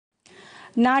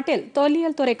நாட்டில்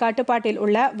தொல்லியல் துறை கட்டுப்பாட்டில்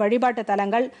உள்ள வழிபாட்டு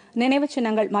தலங்கள், நினைவுச்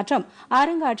சின்னங்கள் மற்றும்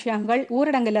அருங்காட்சியகங்கள்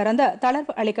ஊரடங்கிலிருந்து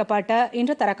தளர்வு அளிக்கப்பட்டு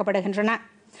இன்று திறக்கப்படுகின்றன.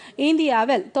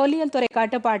 இந்தியாவில் தொல்லியல் துறை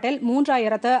கட்டுப்பாட்டில்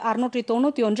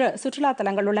 3691 சுற்றுலா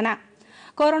தலங்கள் உள்ளன.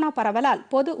 கொரோனா பரவலால்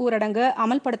பொது ஊரடங்கு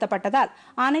அமல்படுத்தப்பட்டதால்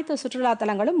அனைத்து சுற்றுலா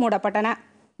தலங்களும் மூடப்பட்டன.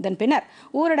 இதன் பின்னர்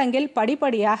ஊரடங்கில்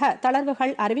படிப்படியாக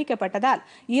தளர்வுகள் அறிவிக்கப்பட்டதால்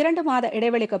 2 மாத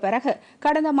இடைவெளிக்கு பிறகு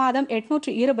கடந்த மாதம்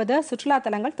 820 சுற்றுலா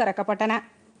தலங்கள் திறக்கப்பட்டன.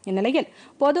 இந்நிலையில்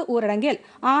பொது ஊரடங்கில்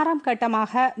 6ஆம்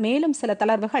கட்டமாக மேலும் சில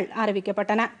தளர்வுகள்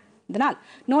அறிவிக்கப்பட்டன. இதனால்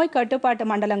நோய் கட்டுப்பாட்டு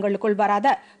மண்டலங்களுக்குள் வராத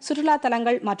சுற்றுலா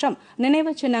தலங்கள் மற்றும்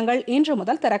நினைவு சின்னங்கள் இன்று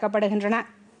முதல் திறக்கப்படுகின்றன.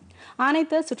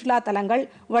 அனைத்து சுற்றுலா தலங்கள்,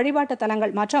 வழிபாட்டு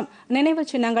தலங்கள் மற்றும் நினைவு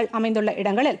சின்னங்கள் அமைந்துள்ள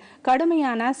இடங்களில்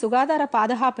கடுமையான சுகாதார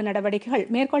பாதுகாப்பு நடவடிக்கைகள்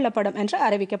மேற்கொள்ளப்படும் என்று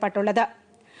அறிவிக்கப்பட்டுள்ளது.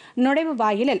 நுழைவு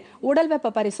வாயிலில் உடல்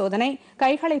வெப்ப பரிசோதனை,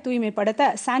 கைகளை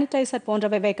தூய்மைப்படுத்த சானிடைசர்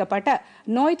போன்றவை வைக்கப்பட்டு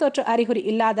நோய் தொற்று அறிகுறி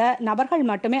இல்லாத நபர்கள்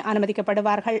மட்டுமே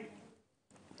அனுமதிக்கப்படுவார்கள்.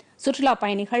 சுற்றுலா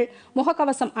பயணிகள்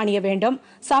முகக்கவசம் அணிய வேண்டும்,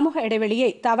 சமூக இடைவெளியை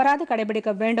தவறாது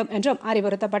கடைபிடிக்க வேண்டும் என்றும்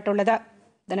அறிவுறுத்தப்பட்டுள்ளது.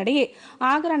 இதனிடையே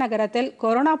ஆக்ரா நகரத்தில்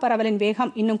கொரோனா பரவலின்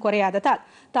வேகம் இன்னும் குறையாததால்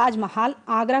தாஜ்மஹால்,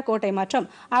 ஆக்ரா கோட்டை மற்றும்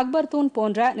அக்பர் தூண்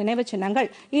போன்ற நினைவுச் சின்னங்கள்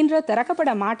இன்று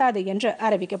திறக்கப்பட மாட்டாது என்று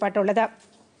அறிவிக்கப்பட்டுள்ளது.